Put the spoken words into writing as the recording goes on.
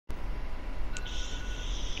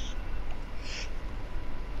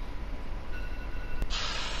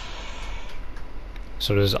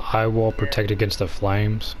So does eye wall protect against the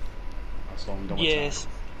flames? As long as don't Yes.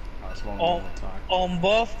 attack. As long as On, don't attack. on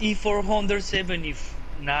both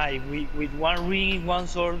E479, with one ring, one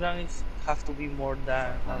sword, and it have to be more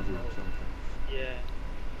than 500 or something. yeah.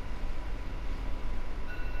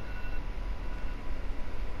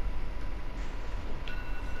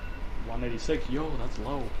 186, yo, that's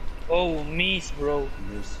low. Oh, miss, bro.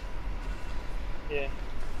 Miss. Yeah.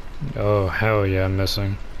 Oh hell yeah, I'm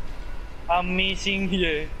missing. I'm missing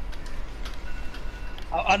here.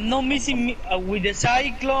 I'm not missing with the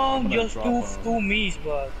cyclone, just two miss,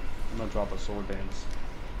 but I'm gonna drop a sword dance.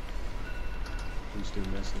 I'm still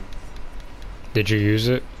missing. Did you use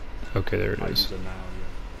it? Okay, there it I is. use it now,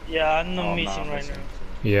 yeah. yeah, I'm not Oh, missing nah, right now.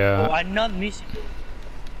 Yeah. Oh, I'm not missing.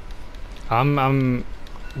 I'm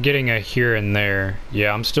getting a here and there.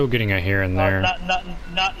 Yeah, I'm still getting a here and there.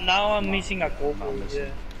 Now I'm missing a couple. Yeah.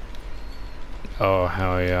 Oh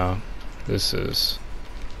hell yeah. This is.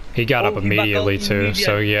 He got up immediately too.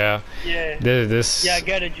 So yeah. Yeah. This. Yeah,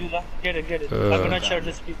 get it, Judah. Get it. I'm gonna share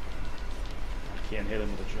the speed. I can't hit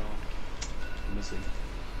him with a jump. I'm missing.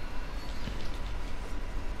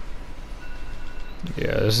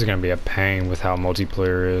 Yeah, this is gonna be a pain with how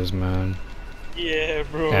multiplayer is, man. Yeah,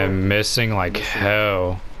 bro. And missing like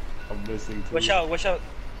hell. I'm missing too. Watch out. Oh,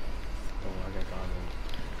 I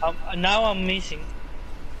got caught. Now I'm missing. Yeah,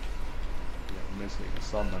 I'm missing.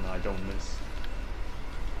 Something I don't miss.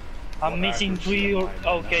 I'm missing 3 or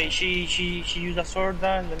okay. She used a sword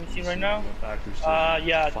then. Let me see right now.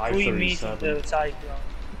 Yeah, 3 miss in the cyclone.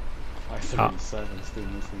 537 still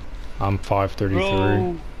missing. I'm 533.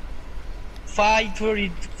 Bro,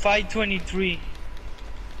 523.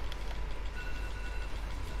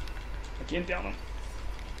 I can't down him.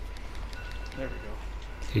 There we go.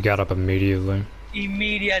 He got up immediately.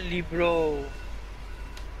 Immediately, bro.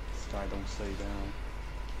 This guy don't stay down.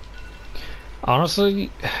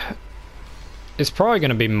 Honestly, it's probably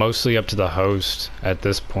gonna be mostly up to the host at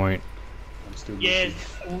this point. I'm still yes,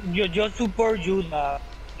 missing. you support Judah.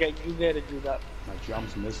 You get it, Judah. My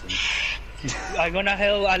jump's missing. I'm gonna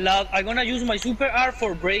help a lot. I'm gonna use my super art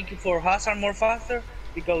for hazard more faster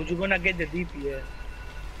because you're gonna get the DPS.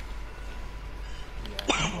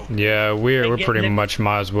 Yeah, we're pretty much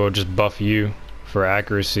might as well just buff you for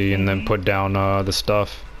accuracy and then put down the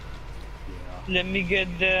stuff. Yeah. Let me get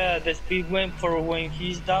the speed win for when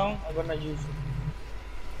he's down. I'm gonna use it.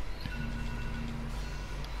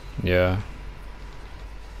 Yeah.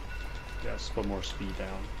 Yes, put more speed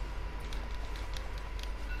down.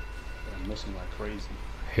 I'm missing like crazy.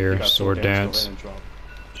 Here, sword dance. Go ahead and drop.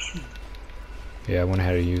 Yeah, I went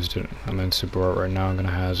ahead and used it. I'm in super art right now. I'm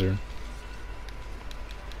gonna hazard.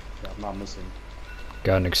 Yeah, I'm not missing.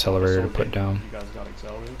 Got an accelerator to put down. You guys got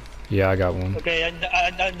accelerator? Yeah, I got one. Okay, I'm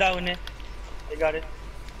down it. I got it.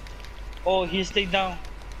 Oh, he stayed down.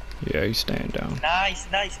 Yeah, he's staying down. Nice.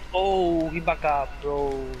 Oh, he back up,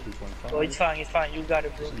 bro. 2.5. Oh, it's fine. You got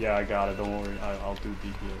it, bro. Yeah, I got it. Don't worry. I'll do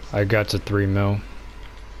DPS. I got to 3 mil.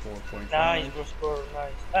 4.5. Nice, bro. Score,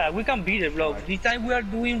 nice. We can beat it, bro. This time we are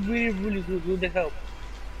doing really good with the help.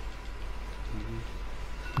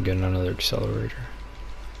 Getting another accelerator.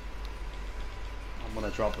 I'm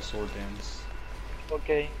gonna drop a sword dance.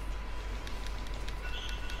 Okay.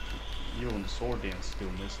 Even the sword dance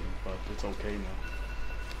still missing, but it's okay now.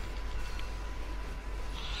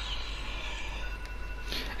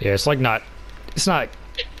 Yeah, it's like not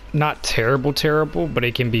terrible, but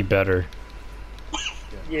it can be better.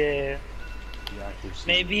 Yeah.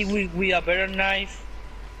 Maybe we a better knife.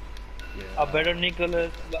 Yeah. A better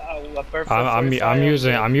Nicholas. A perfect. I'm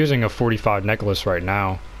using a 45 necklace right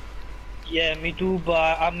now. Yeah, me too.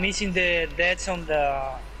 But I'm missing the deaths on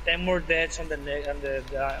the 10 more deaths on the neck on the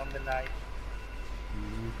knife.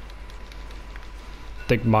 I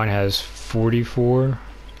think mine has 44.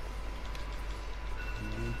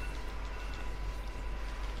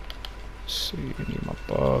 Let's see, I need my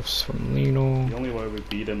buffs from Lino. The only way we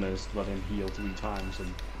beat him is let him heal 3 times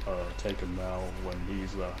and take him out when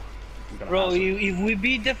he's Bro, if we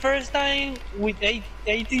beat the first time with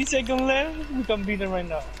 18 seconds left, we can beat him right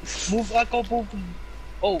now. Move a couple.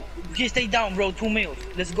 Oh, just stay down, bro. 2 mils.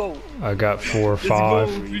 Let's go. I got 4,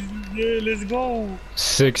 5. Yeah, let's go.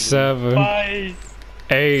 6, 7. 5.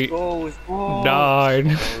 8. Let's go.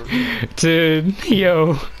 9. 10.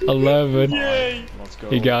 Yo. 11. Yay. Let's go.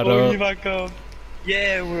 He got up. Back up.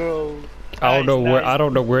 Yeah, bro. I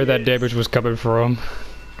don't know where that damage was coming from.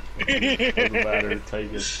 Doesn't matter.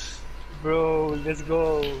 Take it. Bro, let's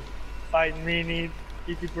go. 5 minutes,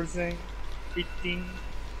 50%, 15.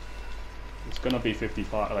 It's gonna be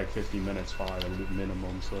 55, like 50 minutes, 5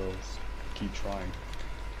 minimum. So keep trying.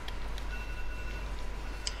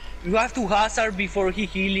 You have to hazard before he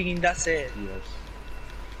healing in that set. Yes.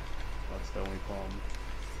 That's the only problem.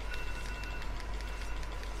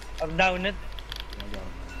 I'm down it. I got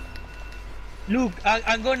him. Look,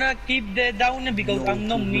 I'm gonna keep the down it because No, I'm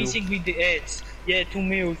not 2 mil. missing with the edge. Yeah, 2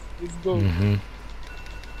 mils. Let's go.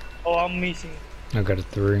 Oh, I'm missing. I got a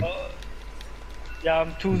 3. Yeah,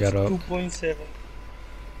 I'm Got up. 2.7.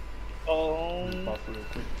 Oh, Buff real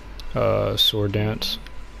quick. Sword dance.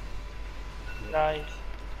 nice.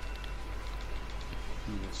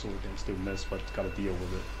 Yeah, sword can still miss, but gotta deal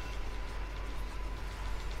with it.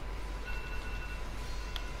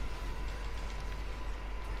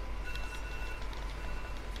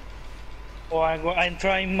 Oh, I'm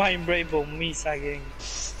trying my Bravo, miss again.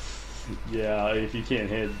 Yeah, if you can't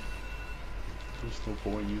hit, there's no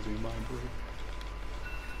point using Mind Break.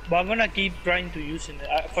 But I'm gonna keep trying to use it.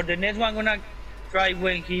 For the next one, I'm gonna try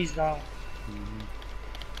when he's down.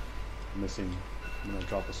 Missing. I'm gonna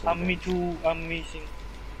drop a sword. Me too, I'm missing.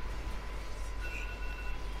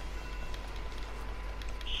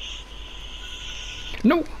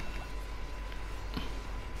 No!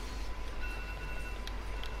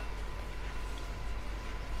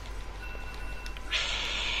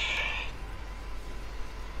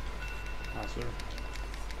 Ah, sir.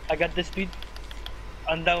 I got the speed.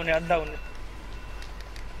 I'm down it, I'm down it.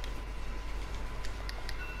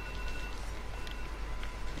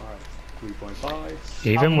 Alright, 3.5.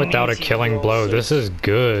 Even without a Amazing, killing bro. blow, this is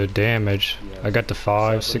good damage. Yeah. I got to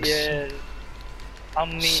 5, 7. 6, Yeah.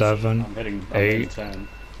 I'm missing. 7. I'm hitting 8. 10.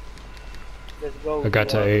 Let's go. I got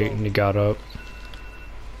to go, 8 go. and he got up.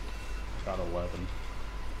 Got 11.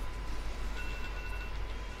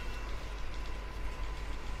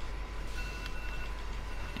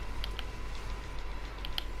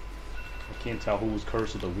 I can't tell whose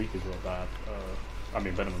curse is the weakest of that. I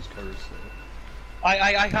mean Venom's curse. So.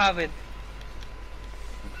 I have it.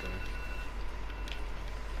 Okay.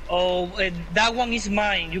 Oh, that one is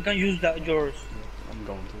mine. You can use that yours. Yeah, I'm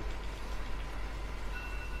going to.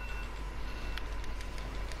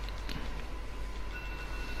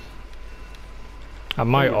 I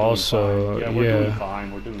might We're doing also, fine. Yeah, we're doing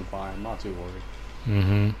fine. We're doing fine. I'm not too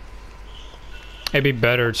worried. It'd be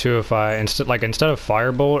better too if I instead of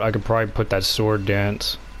firebolt, I could probably put that sword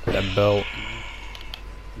dance, that belt.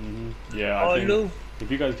 Yeah, Oh, I think look.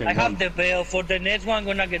 if you guys can I run, have the bell. For the next one, I'm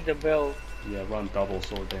gonna get the bell. yeah, run double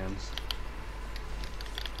sword dance.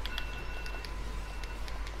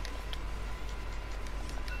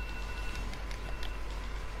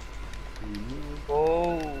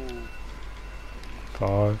 Oh.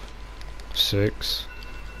 5, 6,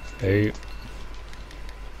 8.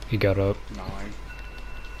 He got up. 9.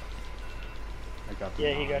 I got the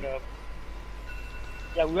Yeah, 9. he got up.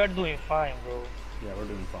 Yeah, we are doing fine, bro. Yeah, we're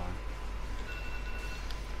doing fine.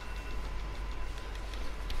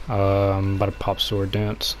 I'm about to pop sword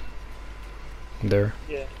dance. There.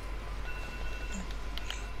 Yeah.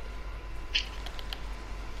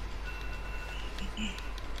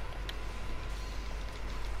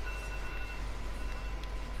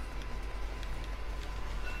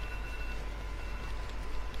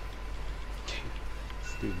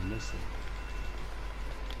 Still missing.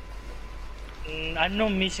 I'm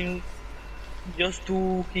not missing just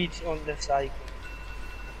 2 hits on the cycle.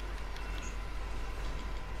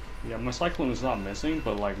 Yeah, my cyclone is not missing,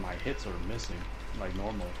 but like my hits are missing, like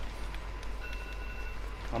normal.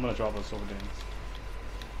 I'm gonna drop a sword dance.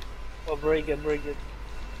 Oh, break it, break it.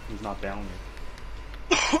 He's not down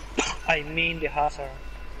yet. I mean the hazard,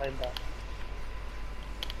 like that.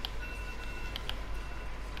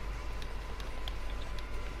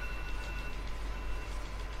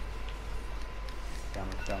 Down,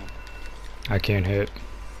 down. I can't hit.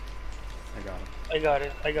 I got him. I got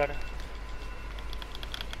it, I got it.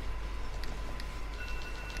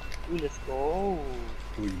 Ooh, let's go.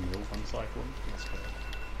 3 mil on cyclone. Let's go.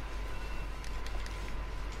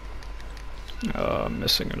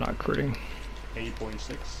 Missing or not critting.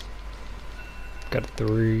 8.6. Got a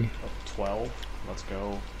 3. 12. Let's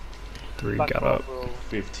go. 3 Back got up, up. bro.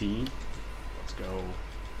 15. Let's go.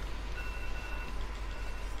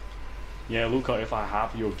 Yeah, Luca, if I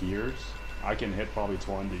have your gears, I can hit probably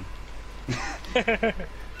 20. Yeah.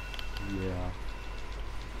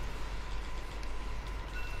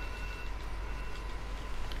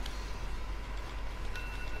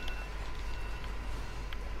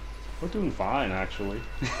 We're doing fine, actually.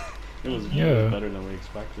 It was better than we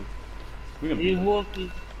expected. We can beat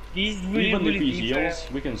him. He's really, Even really if he different.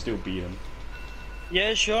 heals, we can still beat him.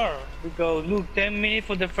 Yeah, sure. Because look, 10 minutes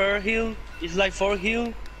for the first heal. It's like 4 heal.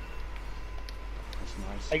 That's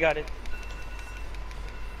nice. I got it.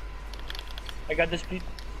 I got the speed.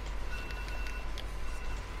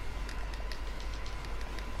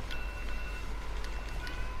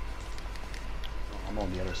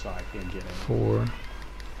 side, can't get in. 4,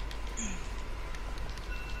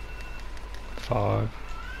 5.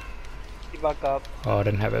 Get back up. Oh, I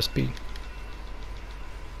didn't have SP.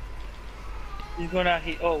 He's gonna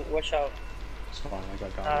hit. Oh, watch out. It's fine, I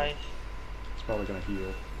got Nice. It's probably gonna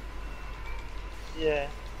heal. Yeah,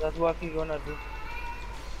 that's what he's gonna do.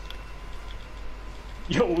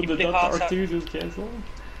 Yo, Keep the the Dutch hazard. R2 just cancel?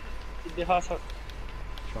 Hit the hazard.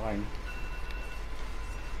 Trying.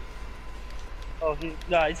 Oh,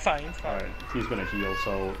 nah, it's fine, it's fine. Alright, he's gonna heal,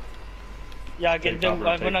 so Yeah, Take get them. cover,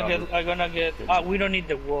 I'm take gonna cover. get. I'm gonna get. Get Ah, them. we don't need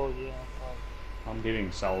the wall. Yeah. I'm getting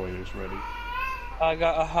accelerators ready. I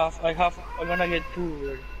got. I have. I'm gonna get 2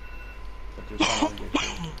 ready. But just trying to get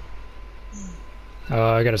you.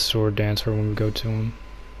 I got a sword dance for when we go to him.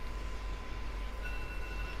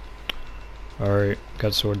 Alright,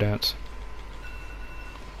 got sword dance.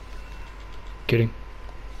 Kidding.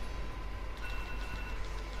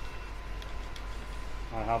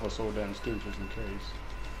 I have a sword dance too, just in case.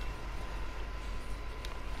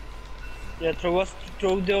 Yeah, throw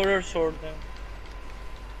the other sword then.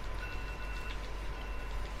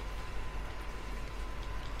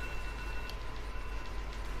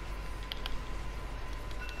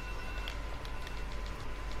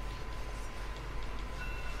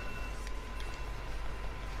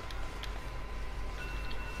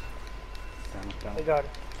 Down. I got it.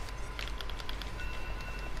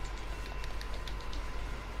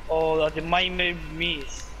 Oh, that the mine made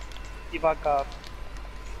miss. Get back up.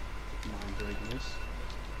 Mind breaking this.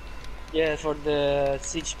 Yeah, for the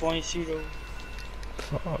 6.0.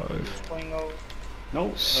 5. 6.0.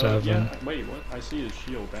 No, 7. yeah, wait, what? I see his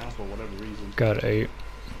shield down for whatever reason. Got 8.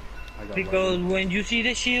 I got Because lucky. when you see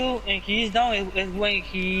the shield and he is down, it's when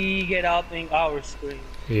he get up in our screen.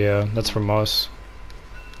 Yeah, that's from us.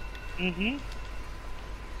 Mm-hmm.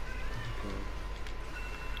 Okay.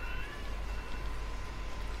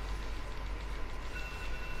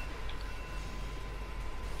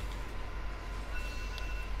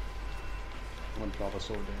 I'm gonna drop a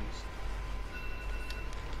sword dance.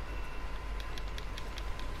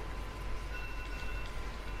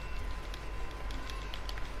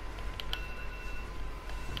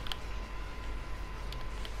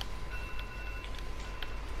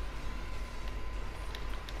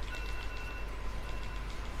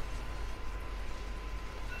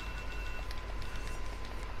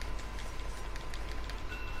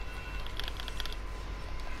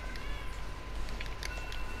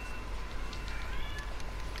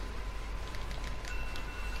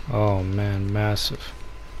 Oh man, massive.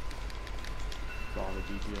 Draw the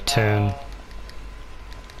DPS. 10.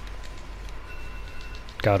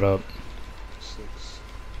 Got up. 6.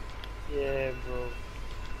 Yeah, bro.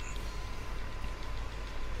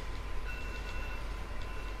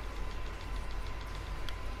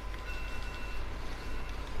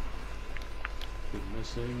 Been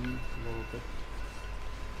missing a little bit.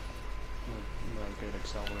 I'm gonna get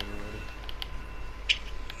accelerator ready.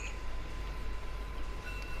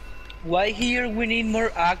 Why here we need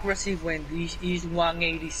more accuracy when this is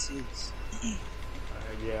 186?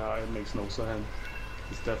 Yeah, it makes no sense.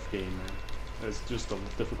 It's death game, man. It's just a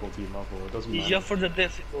difficulty level. It doesn't It's matter. just for the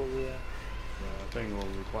difficult, yeah. Yeah, I think it will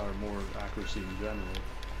require more accuracy in general.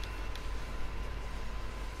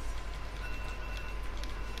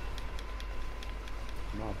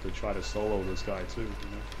 I'm gonna have to try to solo this guy too,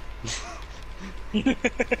 you know?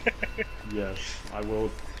 Yes, I will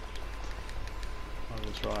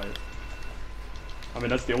try it. I mean,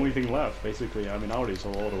 that's the only thing left, basically. I mean, I already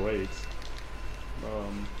saw all the raids.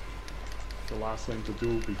 The last thing to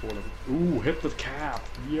do before the... Ooh, hit the cap!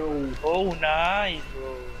 Yo! Oh, nice,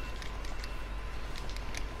 bro.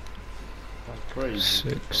 That's crazy.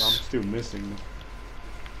 6. But I'm still missing.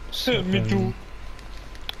 7. Me too.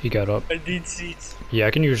 He got up. I did see it. Yeah,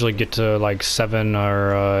 I can usually get to like 7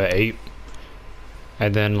 or 8.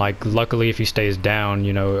 And then like luckily if he stays down,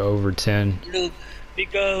 you know, over 10. Look,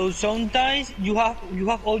 because sometimes you have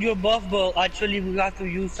all your buff, but actually we have to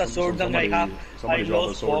use a sword that I have. I drop a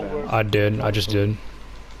lost sword power. down. I did. I just did.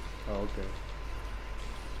 Oh, okay.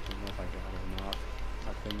 I don't know if I got it or not.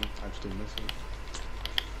 I think I'm still missing.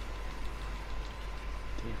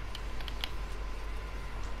 Damn.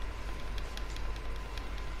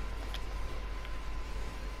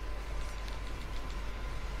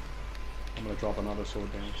 I'm gonna drop another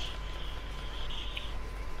sword dance.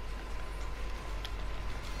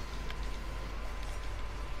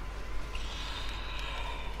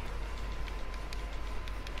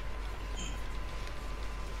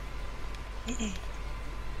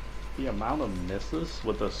 The amount of misses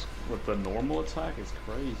with the normal attack is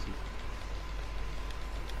crazy.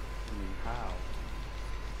 I mean, how?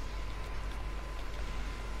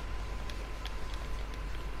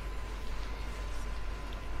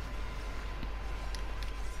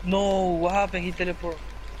 No, what happened? He teleport.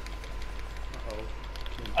 Uh-oh.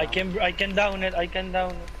 I can down it. I can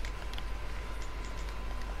down it.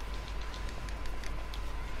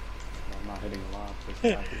 I'm not hitting a lot. Just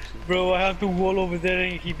accuracy. Bro, I have to wall over there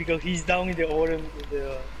and because he's down in the autumn.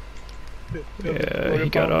 Yeah, he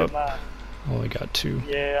got up. Only got 2.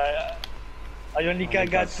 Yeah, I only got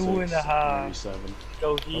 2.5.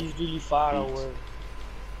 So he's really far away.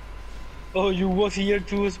 Oh, you was here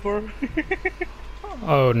too, Spur?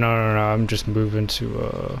 Oh no, I'm just moving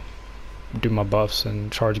to do my buffs and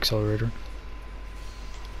charge accelerator.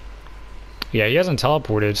 Yeah, he hasn't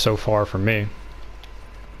teleported so far for me.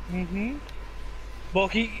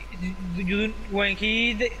 But when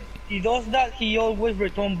he does that, he always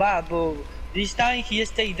return back. But this time he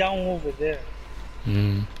stayed down over there.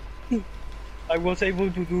 I was able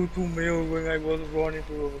to do 2 mil when I was running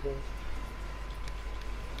through over there.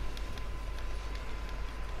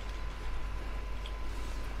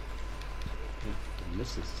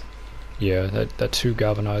 Misses. Yeah, that 2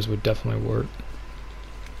 galvanized would definitely work.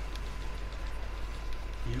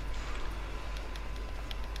 Yep.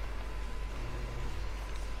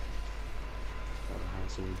 Gotta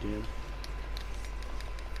answer again.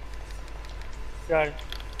 Got it.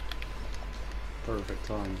 Perfect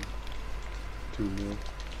time. 2 mil.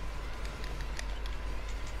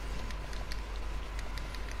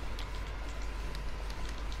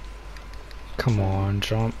 Come on,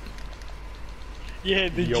 jump. Yeah,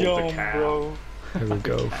 the Yo, jump, the bro. Here we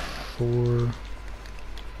go. 4.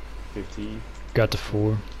 15. Got to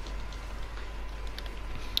 4.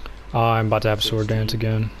 I'm about to have sword dance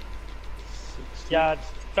again. 16. Yeah,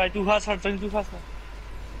 try to hustle, try to hustle.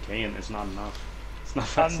 Can't, it's not enough. It's not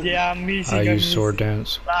fast enough. Yeah, I'm missing. I use sword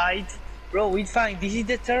dance. Right. Bro, it's fine. This is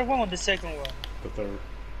the third one or the second one? The third.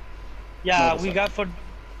 Yeah, No, we got for...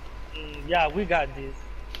 yeah, we got this.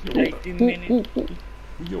 Yo, 18 minutes.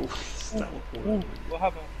 Yo, teleport. What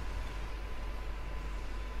happened?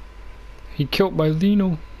 He killed my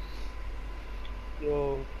Lino.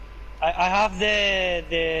 Yo, I have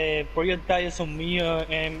the projectiles on Mia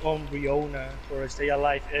and on Riona for stay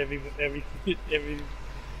alive every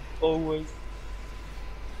always.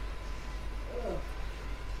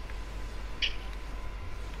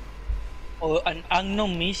 Oh, and I'm not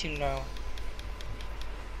missing now.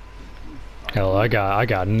 Hell, I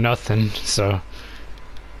got nothing. So.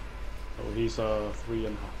 Oh, he's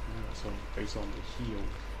 3.5. So based on the heal.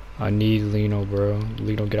 I need Lino, bro.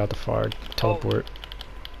 Lino, get out the fire. Teleport.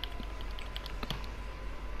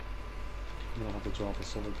 I'm gonna have to drop a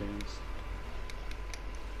solar dance.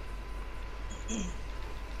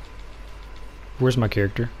 Where's my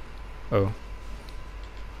character? Oh.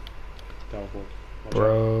 Teleport. Watch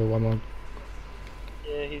Bro, one more.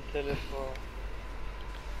 Yeah, he teleport.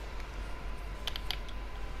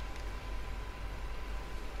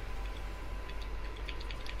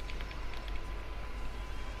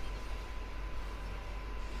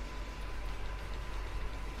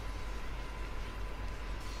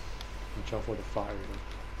 Watch out for the fire.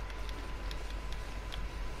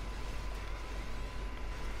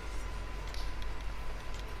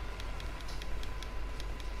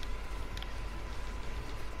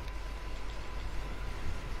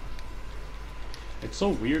 It's so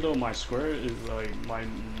weird though, my square is like, my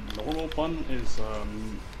normal button is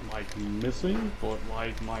like missing, but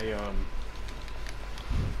like my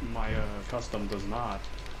custom does not.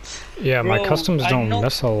 Yeah, my Bro, customs don't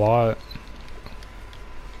miss a lot.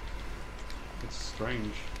 It's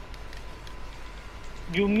strange.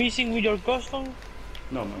 You missing with your custom?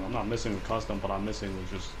 No, I'm not missing with custom, but I'm missing with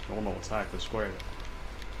just normal attack, the square.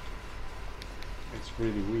 It's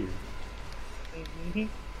really weird.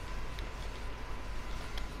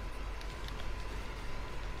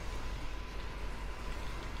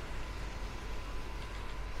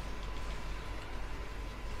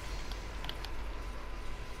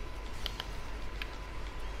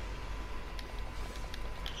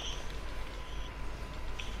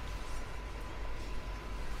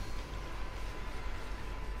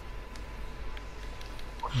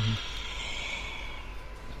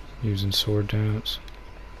 Using sword dance.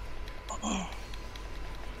 Dropping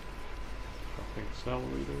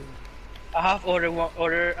accelerator. I have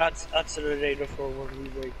other accelerator for when we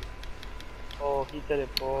wait. Oh, he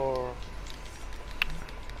teleport.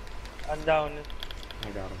 I'm down. I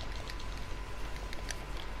got him.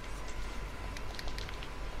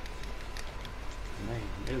 Man,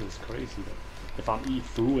 it is crazy though. If I'm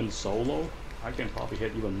E2 in solo, I can probably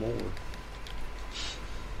hit even more.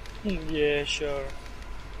 Yeah, sure.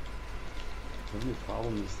 The only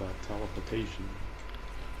problem is that teleportation.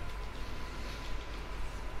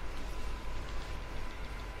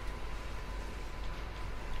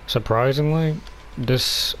 Surprisingly,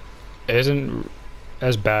 this isn't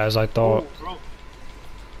as bad as I thought. Oh, bro.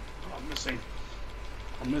 I'm missing.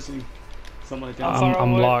 I'm missing. Somebody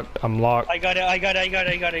I'm locked. I'm locked. I got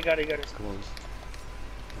it. Close.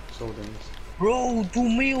 So dense. Bro, 2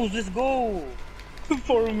 meals, let's go.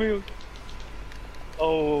 4 meals.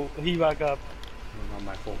 Oh, he back up. Not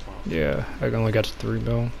my full buff. Yeah, I only got to 3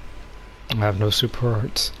 mil. I have no super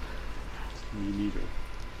arts. Me neither.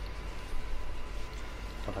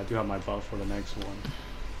 But I do have my buff for the next one.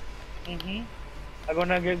 I'm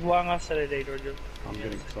gonna get one accelerator. I'm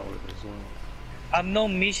getting accelerated as well. I'm not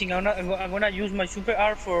missing. I'm gonna use my super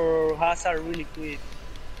art for hazard really quick.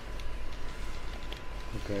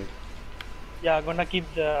 Okay. Yeah, I'm gonna keep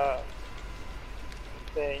the.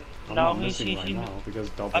 Okay. I'm now not missing right now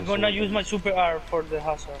because double. I'm gonna use my super art for the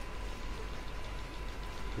hazard.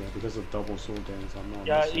 Yeah, because of double soul dance, I'm not.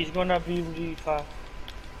 Yeah, missing. it's gonna be really fast.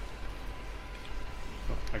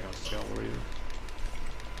 Oh, I got accelerator.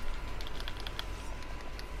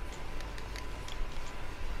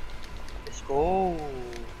 Let's go.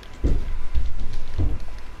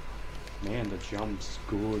 Man, the jump's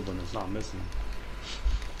good when it's not missing.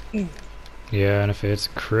 Yeah, and if it's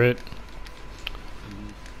crit,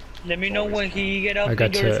 Let me know when he get up I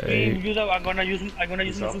got in your to screen. 8. I'm gonna use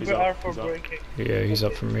my up, super art for he's up. breaking. Yeah, he's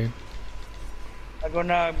up for me. I'm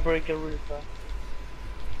gonna break it really fast.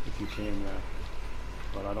 If you can, yeah.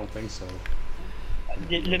 But I don't think so.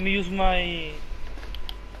 Let me use my.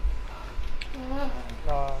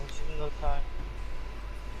 No, it's no time.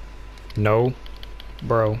 No,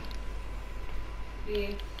 bro.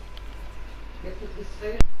 He's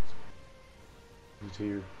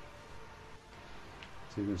here.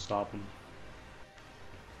 So you can stop him.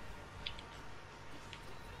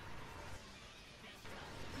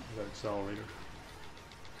 I got accelerator.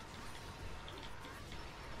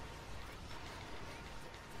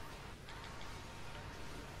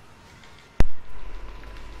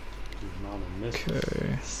 Dude, not a miss.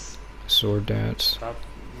 Okay. Sword dance.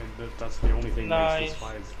 That's the only thing that makes Nice. this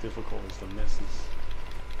fight as difficult is the misses.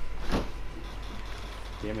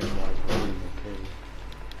 Damage wise, we're doing okay.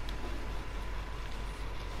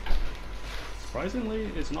 Surprisingly,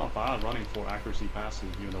 it's not bad running for accuracy passive,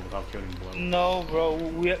 even though without killing blow. No, bro.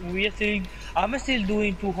 We are still. I'm still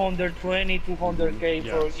doing 220, 200k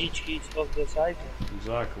Yes. for each of the cycle.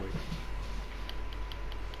 Exactly.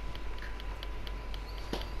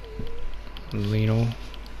 Lino.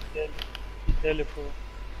 Teleport.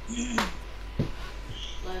 Love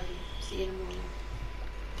you. See you in the morning.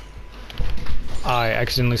 I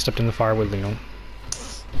accidentally stepped in the fire with Lino.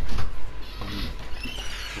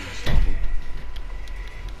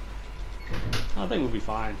 I think we'll be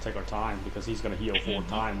fine. Take our time because he's gonna heal 4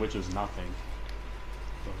 times, which is nothing.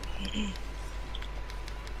 Alright,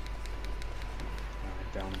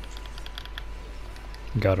 down.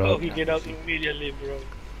 Got Oh, up. he get up immediately, bro.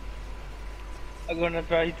 I'm gonna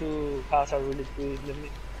try to pass out really quick.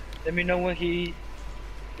 Let me know when he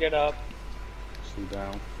get up. Slow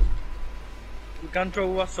down. You can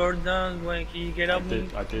throw a sword dance when he get up.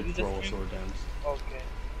 I did throw a sword dance. Okay.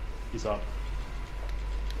 He's up.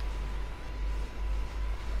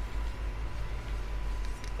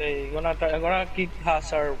 Okay, I'm gonna keep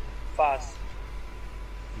hazard fast.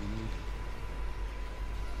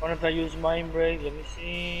 I'm gonna try to use mind break. Let me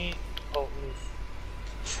see. Oh, miss.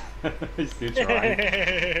 He's still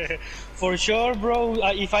trying. For sure, bro.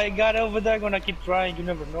 If I got over there, I'm gonna keep trying. You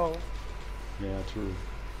never know. Yeah, true.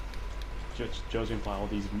 Judging by all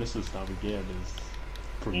these misses that we get is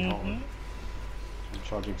pretty hard. I'm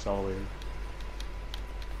charging accelerator.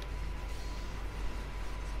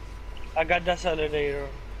 I got the accelerator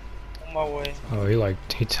on my way. Oh, he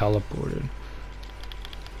teleported.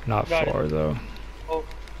 Not Got far though. Oh,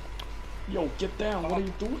 Yo, get down! What are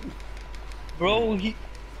you doing? bro, he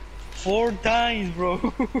 4 times,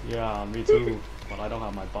 bro. Yeah, me too. But I don't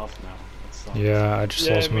have my buff now. That sucks. Yeah, I just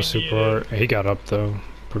Yeah, lost my me super neither. art. He got up though,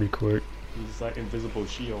 pretty quick. He's like invisible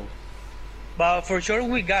shield. But for sure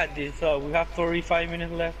we got this. We have 35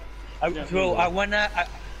 minutes left. Yeah, Bro, we will.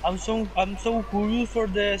 I'm so curious for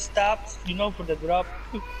the stats, you know, for the drop.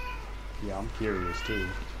 Yeah, I'm curious too.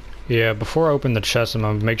 Yeah, before I open the chest, I'm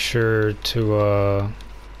gonna make sure to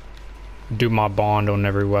do my bond on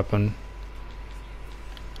every weapon.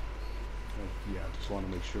 Yeah, just want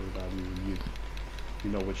to make sure that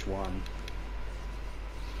you know which one.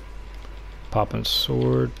 Popping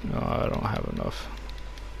sword. No, I don't have enough.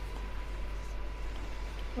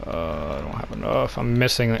 I don't have enough. I'm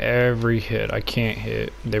missing every hit. I can't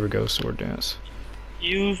hit. There we go, sword dance.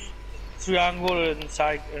 Use triangle and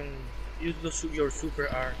side and use your super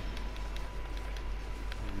art.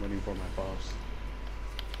 I'm waiting for my buffs.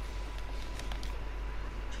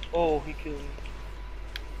 Oh, he killed me.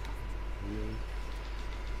 Really?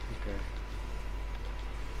 Okay.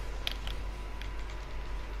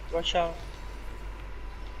 Watch out.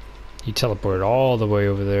 He teleported all the way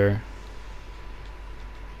over there.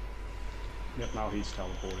 Yep, now he's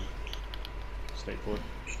teleporting. Stay put.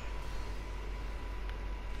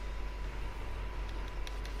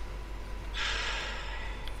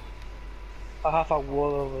 I have a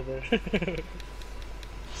wall over there.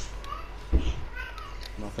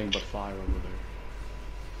 Nothing but fire over there.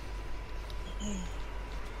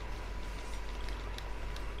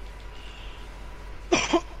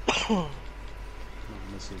 Not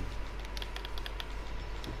missing.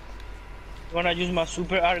 Gonna use my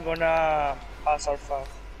super art, gonna pass our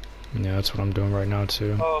fast. Yeah, that's what I'm doing right now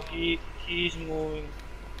too. Oh, he's moving.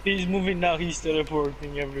 He's moving now, he's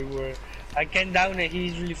teleporting everywhere. I can't down it,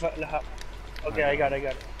 he's really fast. Okay, I got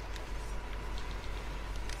it.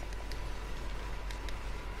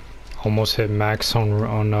 Almost hit max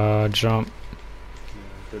on jump.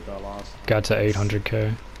 Yeah, did that last time. Got to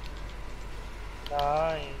 800k.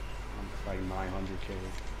 Nice. I'm like 900k.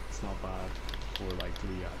 It's not bad for like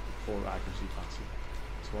 4 accuracy passes.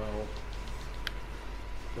 12,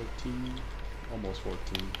 13, almost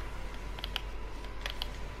 14.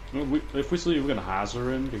 If we see we're gonna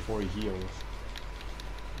hazard him before he heals.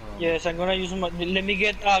 Yes, I'm gonna use my. Let me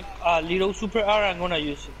get a little super art. I'm gonna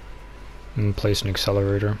use it. And place an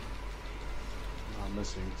accelerator. I'm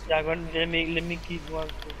missing. So. Yeah, I'm gonna let me keep one.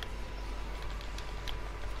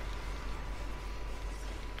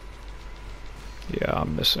 Yeah,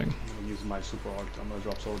 I'm missing. I'm gonna use my super art. I'm gonna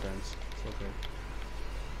drop sword dance. It's okay.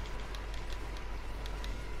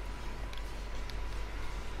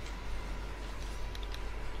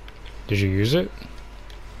 Did you use it?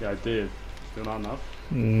 Yeah, I did. Still not enough.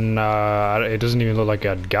 Nah, it doesn't even look like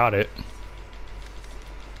I got it. Oh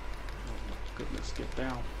my goodness, get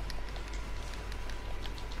down.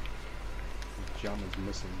 The jump is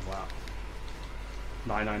missing. Wow.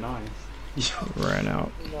 999. Ran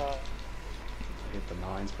out. No. I hit the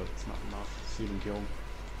 9s, but it's not enough. See him kill.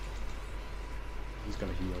 He's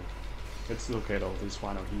gonna heal. It's okay though. This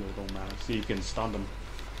final heal don't matter. See, you can stun them.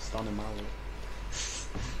 Stun him out.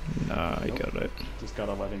 Nah, I Nope. got it. Just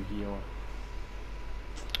gotta let him heal.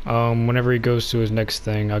 Whenever he goes to his next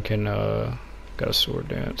thing, I can got a sword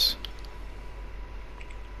dance.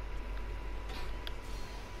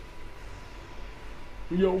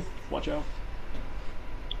 Yo, watch out.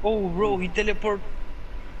 Oh, bro, he teleport.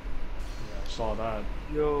 Yeah, I saw that.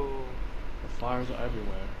 Yo. The fires are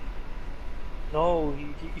everywhere. No,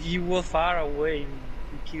 he was far away.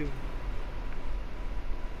 He killed me.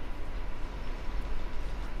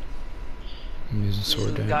 I'm using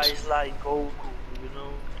sword This dance. guy's like Goku, you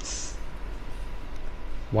know.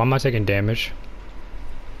 Why am I taking damage?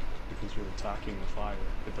 Because you're attacking the fire.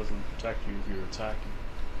 It doesn't protect you if you're attacking.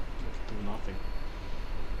 You have to do nothing.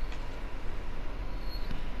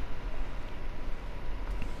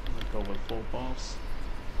 Let's go with full buffs.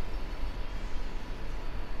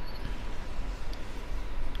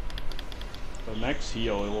 The next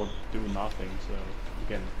heal, it will do nothing, so you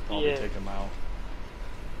can probably take him out.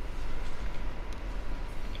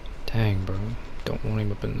 Dang, bro. Don't want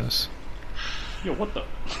him up in this. Yo, what the?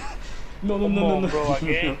 No, Come on, bro,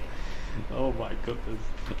 again. Oh my goodness.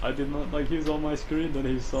 I did not, like, he's on my screen, then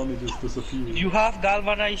he suddenly just disappeared. You have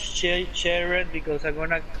galvanized chariot because I'm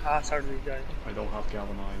gonna hazard this guy. I don't have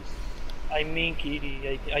galvanized. I mean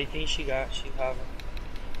Kitty, I think she have it.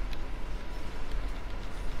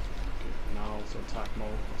 Okay, now it's attack mode,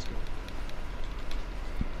 let's go.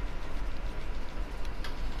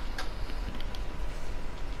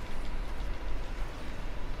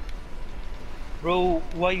 Bro,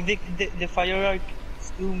 why the fire arc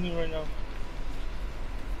steal me right now?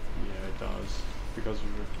 Yeah, it does. Because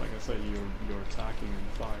you're, like I said, you're attacking in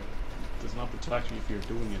the fire. It does not protect you if you're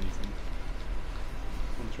doing anything.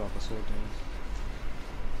 I'm gonna drop a sword dance.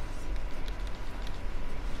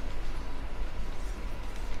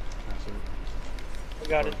 That's it. I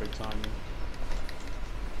got it. Perfect timing.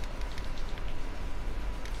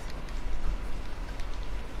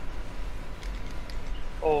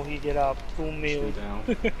 Oh, he get up. 2 2 mil. down.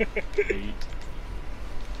 8.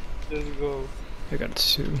 Let's go. I got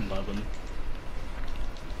 2. 11.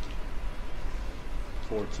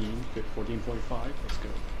 14. 14.5. Let's go.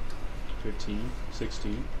 15.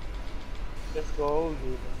 16. Let's go,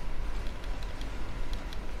 dude.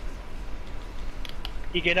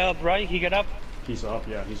 He get up, right? He get up? He's up,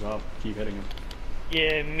 yeah, he's up. Keep hitting him.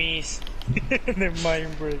 Yeah, miss. The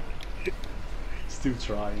mind break. Still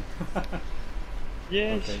trying.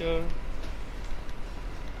 Yeah, Okay. sure.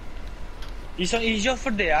 It's just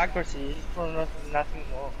for the accuracy. It's for nothing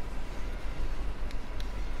more.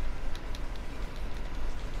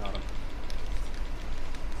 Got him.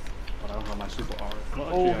 But I don't have my super R. Well,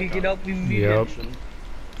 Oh, actually, he I get got up immediately.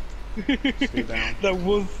 Yep. Stay down. That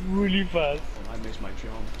was really fast. Oh, I missed my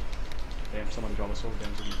jump. Damn, somebody drop a sword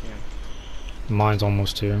dance if you can. Mine's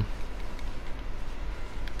almost here.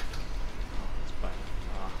 Oh, that's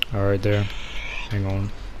bad. Alright, there. Hang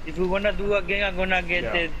on. If we wanna do again, I'm gonna get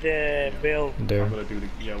Yeah. the bell. There. I'm gonna do the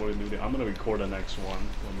we're gonna do the I'm gonna record the next one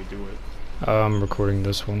when we do it. I'm recording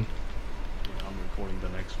this one. Yeah, I'm recording the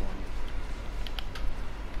next one.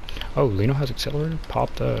 Oh, Lino has accelerator?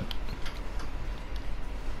 Pop that.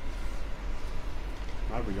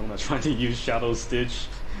 My Riona's trying to use Shadow Stitch,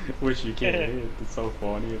 which you can't hit. It's so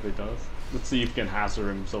funny if it does. Let's see if you can hazard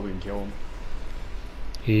him so we can kill him.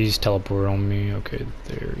 He's teleported on me. Okay,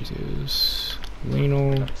 there he is.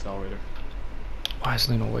 Lino. Got accelerator. Why is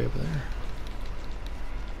Lino way over there?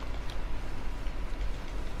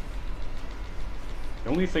 The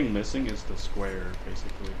only thing missing is the square,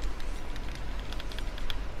 basically.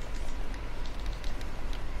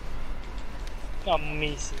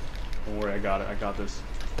 Amazing. Don't worry, I got it. I got this.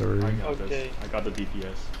 3. I got Okay. this. I got the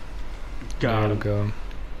DPS. There Got we him. go. Oh,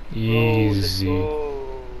 let's Easy.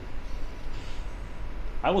 go.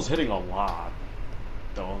 I was hitting a lot.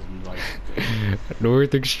 That was like,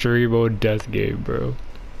 North Extreme on death game, bro.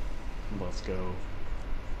 let's go.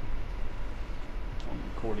 I'm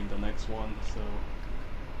recording the next one, so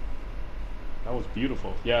that was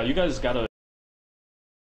beautiful. Yeah, you guys gotta